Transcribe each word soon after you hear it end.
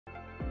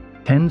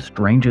10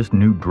 Strangest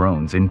New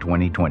Drones in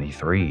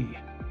 2023.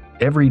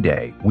 Every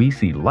day, we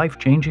see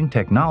life-changing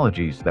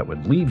technologies that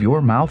would leave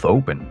your mouth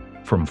open,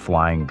 from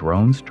flying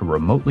drones to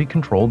remotely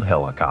controlled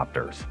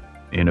helicopters.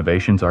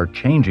 Innovations are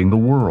changing the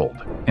world,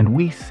 and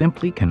we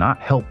simply cannot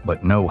help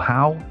but know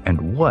how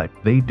and what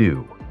they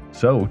do.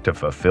 So, to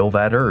fulfill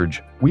that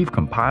urge, we've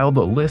compiled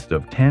a list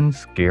of 10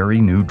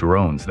 scary new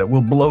drones that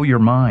will blow your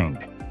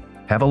mind.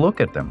 Have a look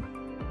at them.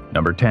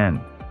 Number 10.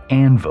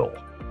 Anvil.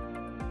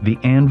 The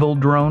Anvil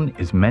drone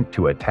is meant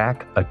to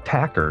attack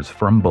attackers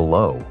from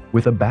below,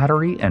 with a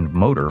battery and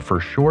motor for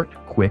short,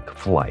 quick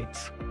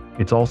flights.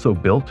 It's also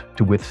built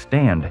to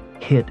withstand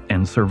hit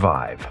and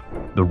survive.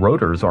 The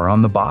rotors are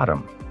on the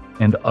bottom,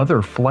 and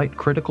other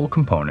flight-critical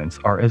components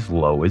are as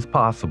low as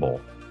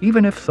possible.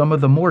 Even if some of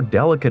the more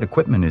delicate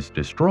equipment is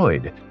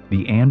destroyed,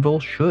 the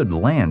Anvil should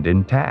land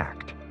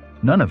intact.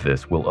 None of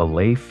this will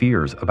allay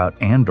fears about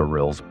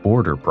Anvil's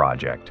border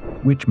project,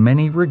 which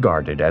many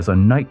regarded as a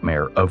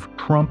nightmare of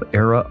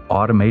Trump-era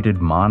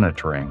automated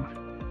monitoring.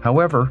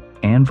 However,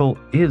 Anvil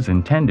is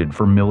intended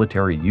for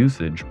military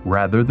usage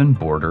rather than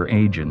border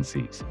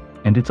agencies,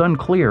 and it's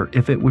unclear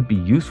if it would be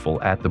useful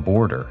at the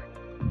border.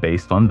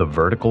 Based on the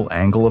vertical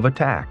angle of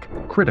attack,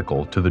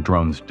 critical to the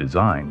drone's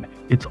design,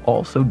 it's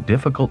also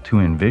difficult to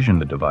envision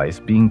the device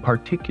being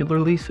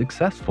particularly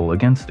successful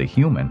against a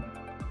human.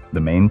 The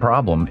main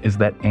problem is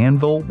that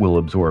Anvil will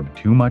absorb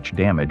too much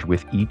damage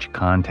with each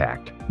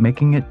contact,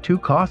 making it too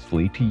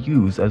costly to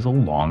use as a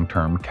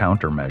long-term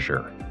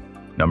countermeasure.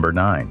 Number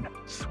 9.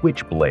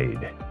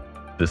 Switchblade.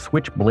 The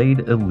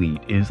Switchblade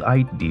Elite is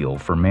ideal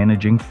for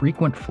managing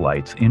frequent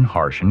flights in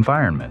harsh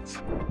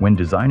environments. When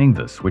designing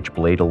the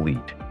Switchblade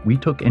Elite, we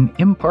took an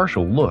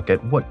impartial look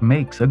at what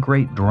makes a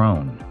great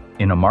drone.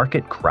 In a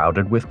market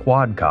crowded with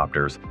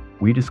quadcopters,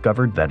 we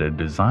discovered that a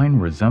design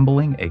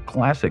resembling a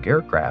classic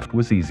aircraft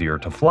was easier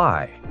to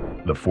fly.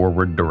 The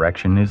forward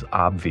direction is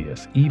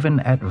obvious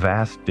even at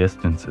vast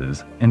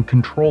distances, and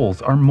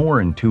controls are more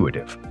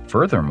intuitive.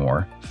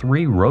 Furthermore,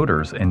 3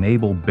 rotors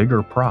enable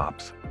bigger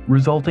props,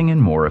 resulting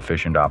in more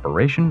efficient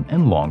operation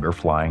and longer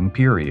flying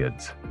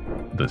periods.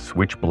 The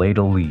Switchblade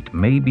Elite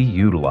may be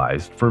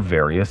utilized for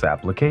various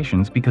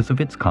applications because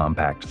of its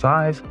compact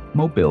size,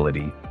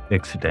 mobility,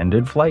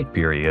 extended flight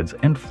periods,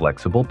 and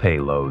flexible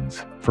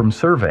payloads. From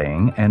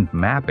surveying and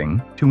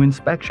mapping to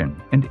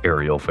inspection and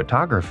aerial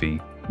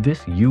photography, this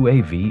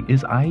UAV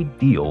is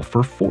ideal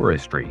for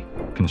forestry,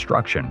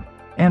 construction,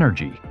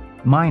 energy,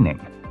 mining,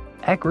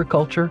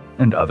 agriculture,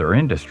 and other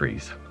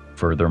industries.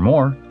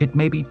 Furthermore, it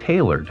may be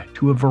tailored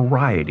to a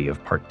variety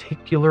of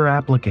particular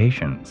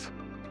applications.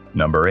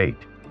 Number 8.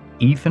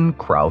 Ethan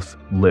Krauss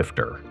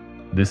Lifter.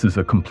 This is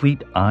a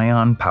complete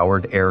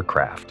ion-powered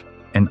aircraft.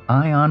 An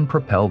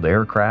ion-propelled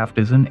aircraft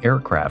is an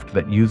aircraft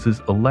that uses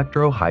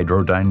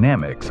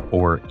electrohydrodynamics,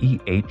 or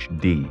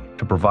EHD,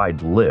 to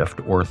provide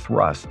lift or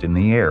thrust in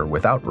the air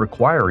without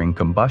requiring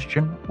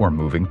combustion or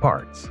moving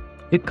parts.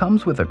 It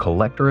comes with a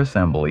collector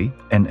assembly,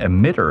 an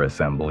emitter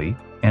assembly,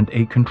 and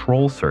a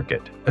control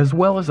circuit, as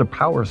well as a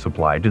power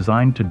supply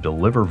designed to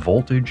deliver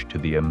voltage to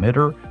the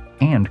emitter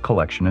and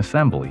collection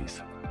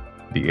assemblies.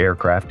 The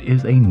aircraft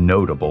is a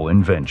notable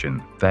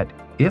invention that,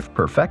 if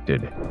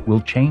perfected,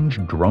 will change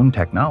drone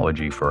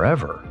technology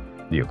forever.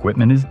 The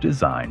equipment is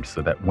designed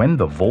so that when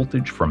the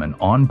voltage from an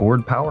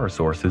onboard power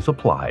source is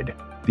applied,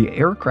 the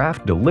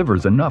aircraft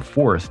delivers enough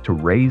force to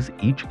raise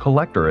each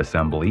collector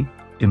assembly,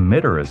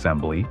 emitter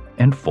assembly,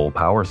 and full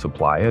power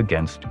supply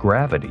against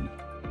gravity.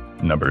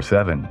 Number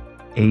 7.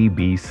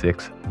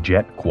 AB6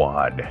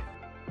 JetQuad.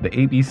 The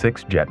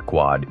AB6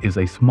 JetQuad is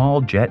a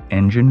small jet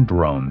engine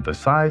drone the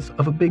size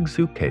of a big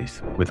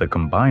suitcase with a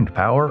combined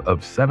power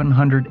of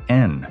 700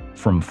 N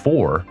from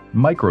 4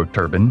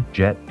 microturbine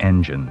jet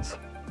engines.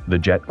 The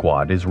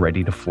JetQuad is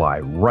ready to fly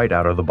right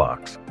out of the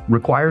box,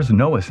 requires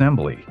no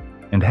assembly,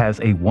 and has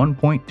a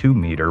 1.2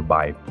 meter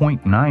by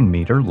 0.9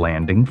 meter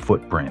landing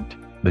footprint.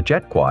 The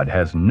JetQuad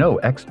has no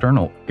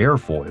external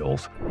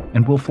airfoils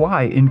and will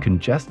fly in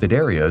congested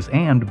areas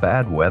and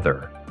bad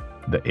weather.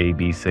 The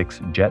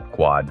AB6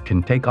 JetQuad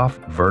can take off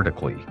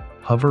vertically,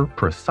 hover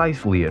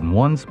precisely in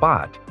one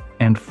spot,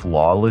 and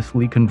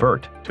flawlessly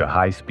convert to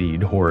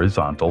high-speed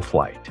horizontal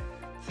flight.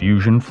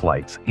 Fusion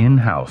Flight's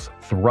in-house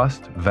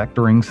Thrust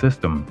Vectoring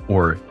System,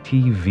 or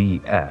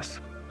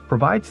TVS,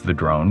 provides the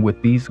drone with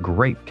these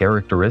great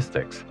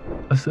characteristics.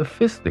 A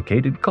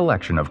sophisticated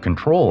collection of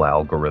control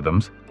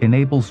algorithms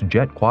enables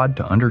JetQuad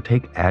to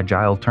undertake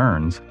agile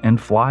turns and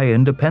fly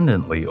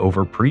independently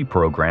over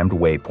pre-programmed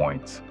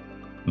waypoints.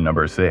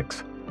 Number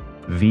 6.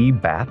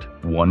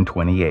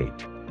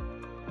 VBAT-128.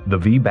 The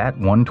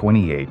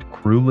VBAT-128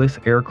 Crewless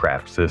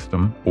Aircraft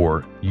System,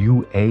 or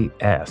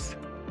UAS,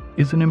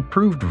 is an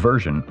improved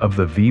version of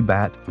the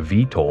VBAT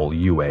VTOL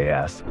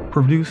UAS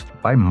produced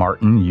by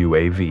Martin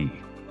UAV,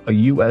 a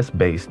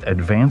US-based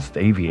advanced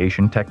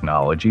aviation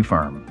technology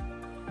firm.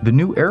 The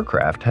new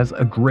aircraft has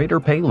a greater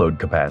payload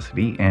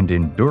capacity and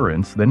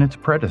endurance than its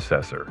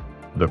predecessor.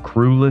 The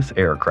crewless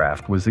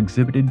aircraft was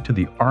exhibited to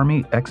the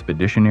Army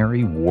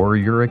Expeditionary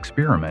Warrior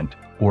Experiment,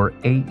 or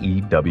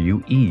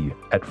AEWE,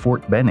 at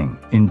Fort Benning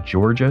in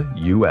Georgia,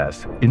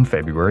 U.S. in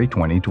February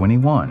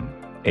 2021.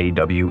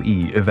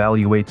 AWE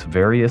evaluates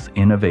various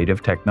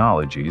innovative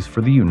technologies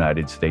for the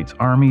United States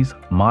Army's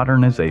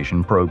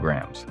modernization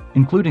programs,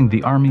 including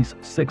the Army's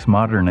 6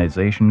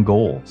 modernization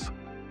goals.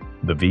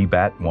 The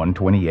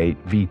VBAT-128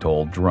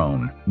 VTOL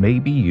drone may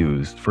be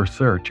used for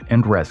search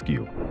and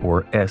rescue,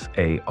 or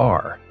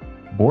SAR,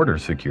 border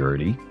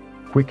security,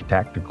 quick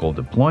tactical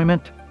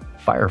deployment,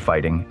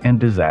 firefighting and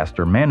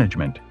disaster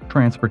management,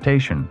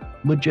 transportation,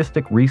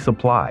 logistic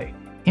resupply,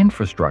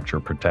 infrastructure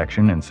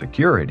protection and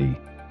security,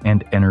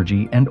 and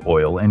energy and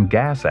oil and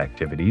gas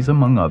activities,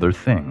 among other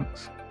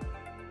things.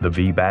 The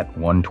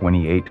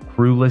VBAT-128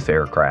 crewless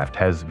aircraft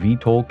has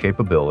VTOL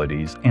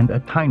capabilities and a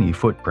tiny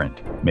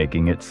footprint,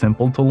 making it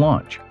simple to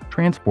launch,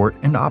 transport,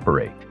 and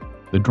operate.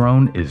 The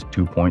drone is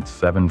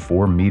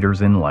 2.74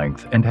 meters in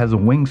length and has a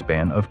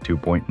wingspan of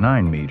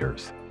 2.9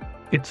 meters.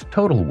 Its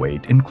total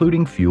weight,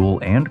 including fuel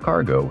and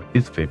cargo,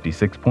 is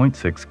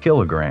 56.6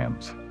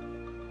 kilograms.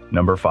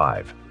 Number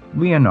 5.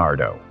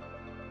 Leonardo.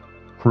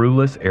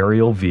 Crewless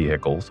aerial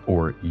vehicles,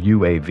 or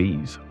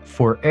UAVs,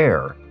 for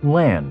air,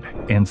 land,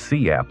 and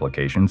sea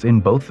applications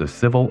in both the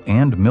civil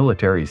and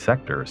military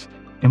sectors,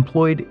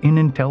 employed in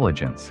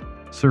intelligence,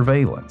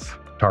 surveillance,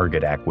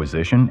 target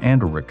acquisition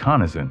and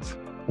reconnaissance,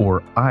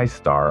 or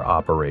ISTAR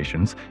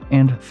operations,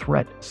 and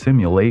threat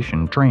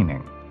simulation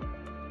training.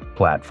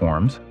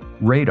 Platforms,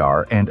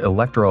 radar and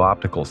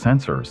electro-optical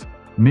sensors,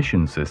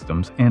 mission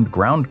systems, and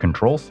ground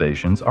control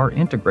stations are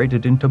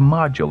integrated into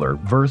modular,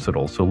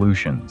 versatile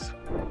solutions.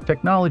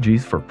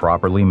 Technologies for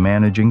properly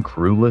managing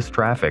crewless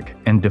traffic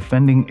and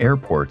defending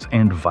airports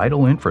and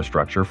vital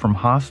infrastructure from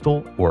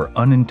hostile or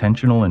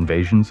unintentional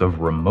invasions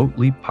of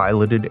remotely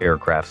piloted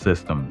aircraft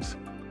systems.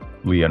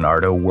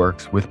 Leonardo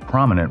works with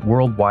prominent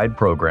worldwide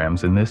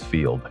programs in this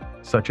field,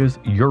 such as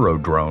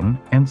Eurodrone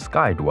and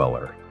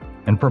Skydweller,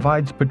 and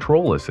provides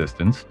patrol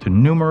assistance to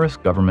numerous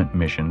government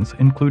missions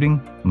including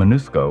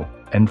MONUSCO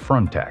and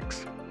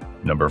Frontex.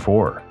 Number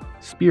 4.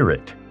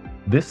 Spirit.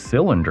 This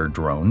cylinder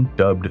drone,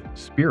 dubbed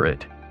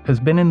Spirit, has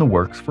been in the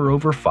works for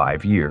over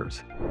 5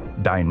 years.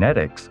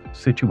 Dynetics,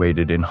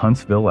 situated in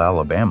Huntsville,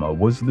 Alabama,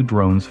 was the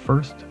drone's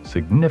first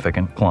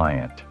significant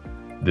client.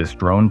 This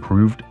drone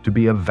proved to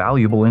be a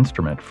valuable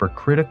instrument for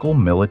critical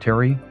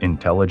military,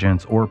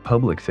 intelligence, or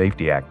public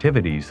safety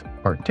activities,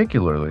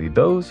 particularly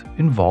those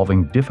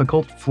involving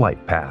difficult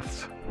flight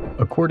paths.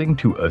 According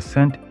to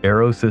Ascent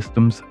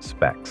Aerosystems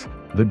specs,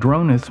 the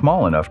drone is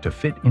small enough to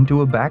fit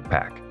into a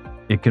backpack.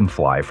 It can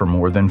fly for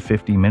more than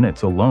 50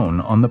 minutes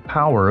alone on the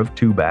power of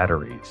 2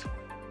 batteries.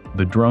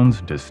 The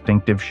drone's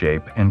distinctive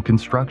shape and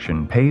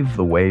construction pave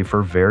the way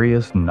for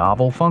various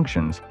novel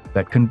functions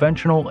that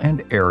conventional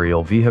and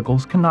aerial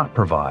vehicles cannot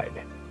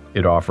provide.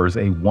 It offers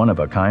a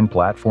one-of-a-kind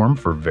platform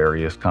for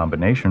various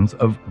combinations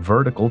of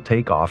vertical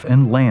takeoff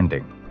and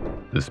landing.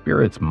 The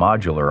Spirit's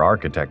modular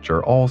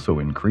architecture also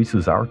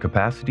increases our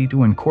capacity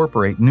to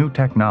incorporate new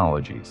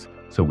technologies,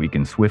 so we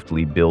can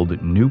swiftly build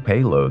new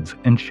payloads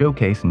and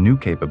showcase new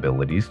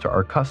capabilities to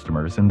our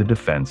customers in the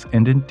defense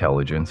and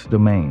intelligence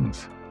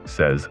domains,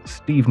 says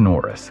Steve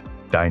Norris,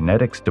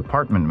 Dynetics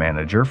Department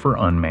Manager for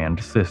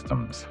Unmanned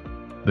Systems.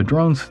 The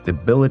drone's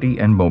stability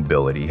and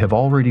mobility have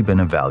already been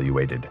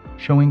evaluated,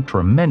 showing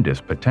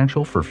tremendous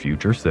potential for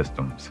future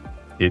systems.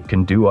 It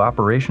can do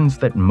operations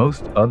that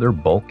most other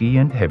bulky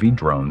and heavy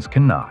drones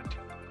cannot.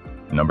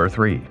 Number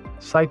 3.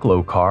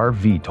 Cyclocar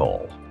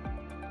VTOL.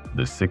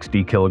 The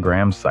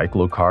 60-kilogram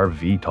Cyclocar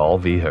VTOL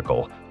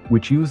vehicle,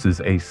 which uses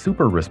a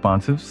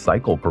super-responsive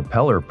cycle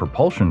propeller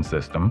propulsion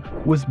system,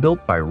 was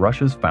built by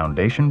Russia's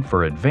Foundation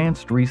for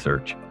Advanced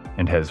Research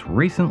and has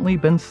recently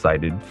been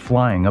sighted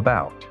flying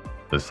about.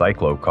 The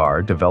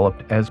Cyclocar,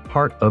 developed as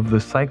part of the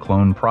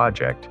Cyclone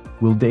project,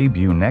 will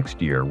debut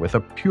next year with a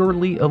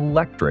purely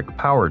electric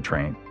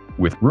powertrain,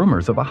 with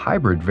rumors of a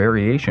hybrid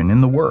variation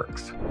in the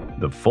works.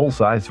 The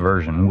full-size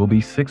version will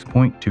be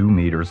 6.2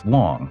 meters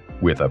long,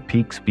 with a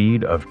peak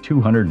speed of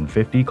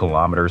 250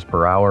 kilometers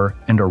per hour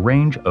and a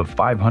range of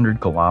 500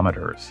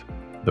 kilometers.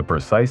 The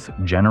precise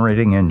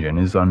generating engine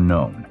is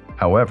unknown.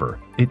 However,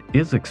 it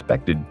is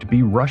expected to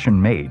be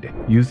Russian-made,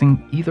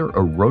 using either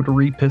a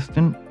rotary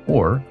piston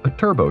or a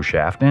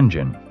turboshaft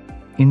engine.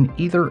 In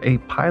either a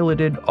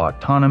piloted,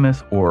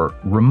 autonomous, or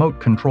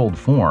remote-controlled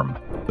form,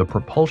 the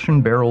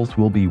propulsion barrels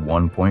will be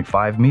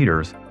 1.5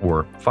 meters,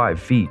 or 5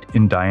 feet,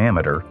 in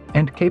diameter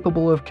and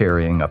capable of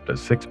carrying up to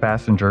 6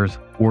 passengers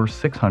or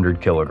 600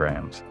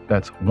 kilograms.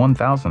 That's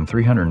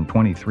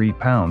 1,323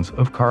 pounds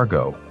of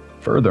cargo.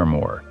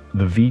 Furthermore,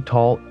 the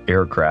VTOL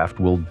aircraft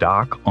will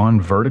dock on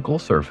vertical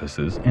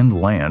surfaces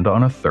and land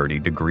on a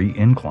 30-degree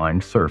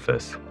inclined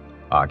surface.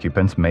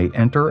 Occupants may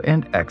enter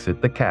and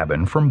exit the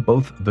cabin from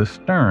both the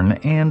stern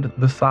and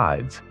the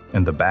sides,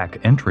 and the back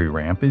entry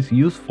ramp is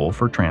useful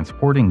for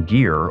transporting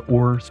gear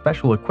or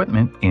special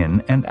equipment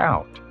in and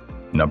out.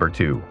 Number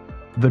 2.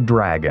 The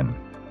Dragon.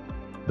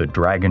 The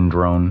Dragon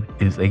drone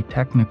is a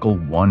technical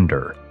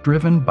wonder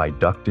driven by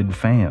ducted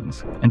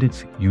fans, and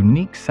its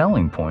unique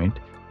selling point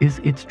is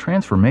its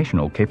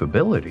transformational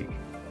capability.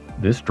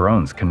 This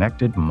drone's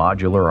connected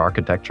modular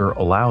architecture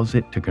allows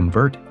it to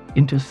convert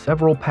into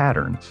several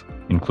patterns,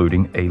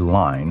 including a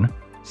line,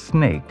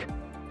 snake,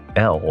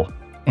 L,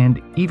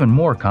 and even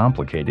more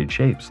complicated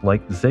shapes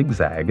like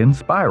zigzag and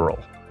spiral.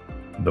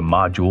 The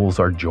modules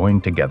are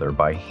joined together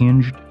by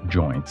hinged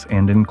joints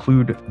and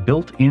include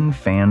built-in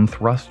fan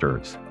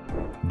thrusters.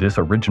 This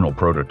original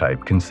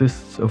prototype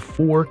consists of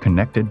 4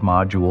 connected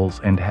modules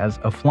and has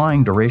a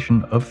flying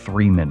duration of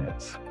 3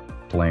 minutes.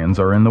 Plans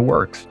are in the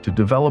works to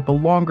develop a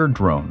longer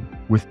drone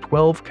with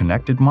 12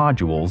 connected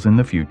modules in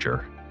the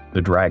future.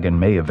 The Dragon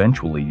may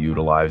eventually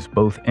utilize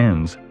both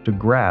ends to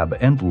grab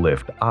and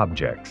lift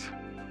objects.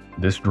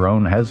 This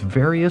drone has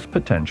various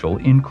potential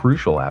in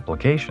crucial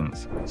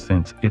applications,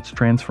 since it's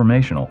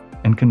transformational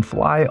and can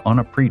fly on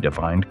a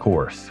predefined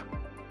course.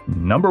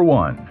 Number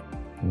 1.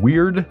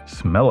 Weird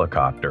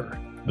Smellicopter.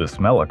 The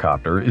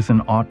Smellicopter is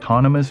an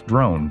autonomous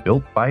drone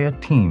built by a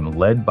team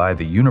led by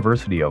the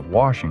University of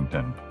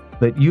Washington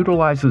that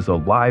utilizes a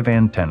live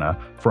antenna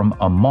from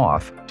a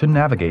moth to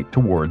navigate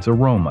towards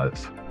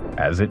aromas.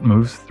 As it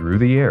moves through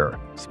the air,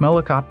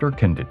 Smellicopter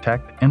can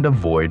detect and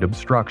avoid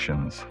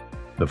obstructions.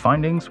 The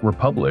findings were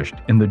published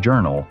in the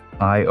journal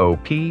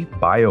IOP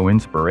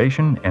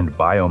Bioinspiration and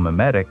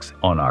Biomimetics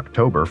on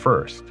October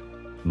 1st.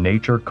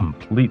 Nature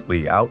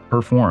completely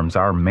outperforms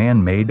our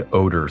man-made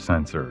odor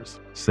sensors,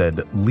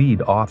 said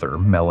lead author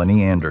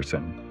Melanie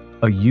Anderson,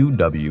 a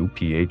UW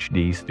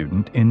PhD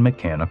student in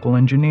mechanical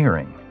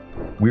engineering.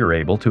 We're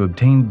able to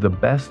obtain the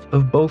best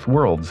of both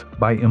worlds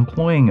by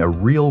employing a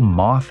real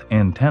moth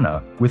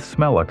antenna with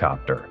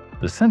Smellicopter,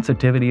 the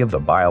sensitivity of the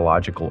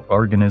biological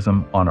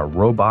organism on a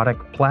robotic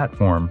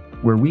platform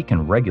where we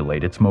can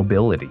regulate its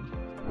mobility.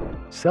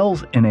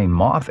 Cells in a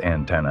moth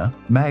antenna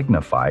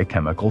magnify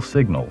chemical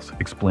signals,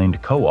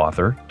 explained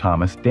co-author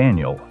Thomas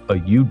Daniel, a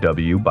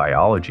UW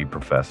biology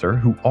professor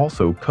who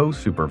also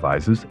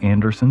co-supervises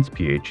Anderson's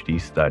PhD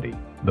study.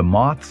 The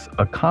moths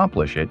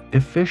accomplish it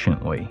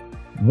efficiently.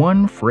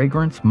 One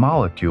fragrance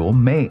molecule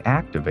may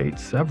activate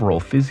several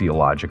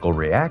physiological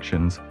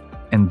reactions,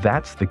 and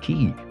that's the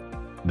key.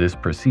 This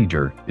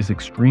procedure is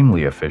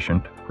extremely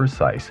efficient,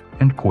 precise,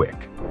 and quick.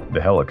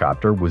 The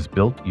helicopter was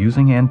built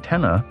using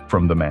antenna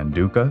from the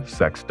Manduca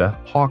sexta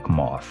hawk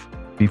moth.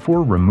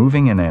 Before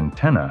removing an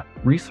antenna,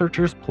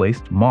 researchers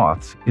placed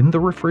moths in the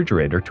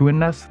refrigerator to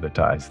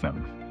anesthetize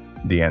them.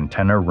 The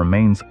antenna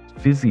remains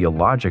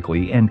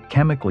physiologically and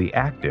chemically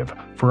active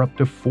for up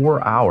to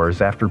 4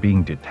 hours after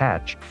being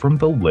detached from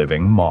the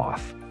living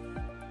moth.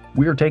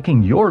 We're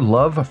taking your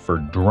love for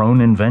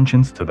drone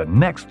inventions to the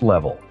next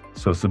level,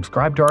 so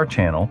subscribe to our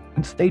channel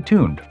and stay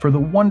tuned for the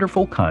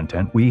wonderful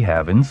content we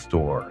have in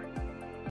store.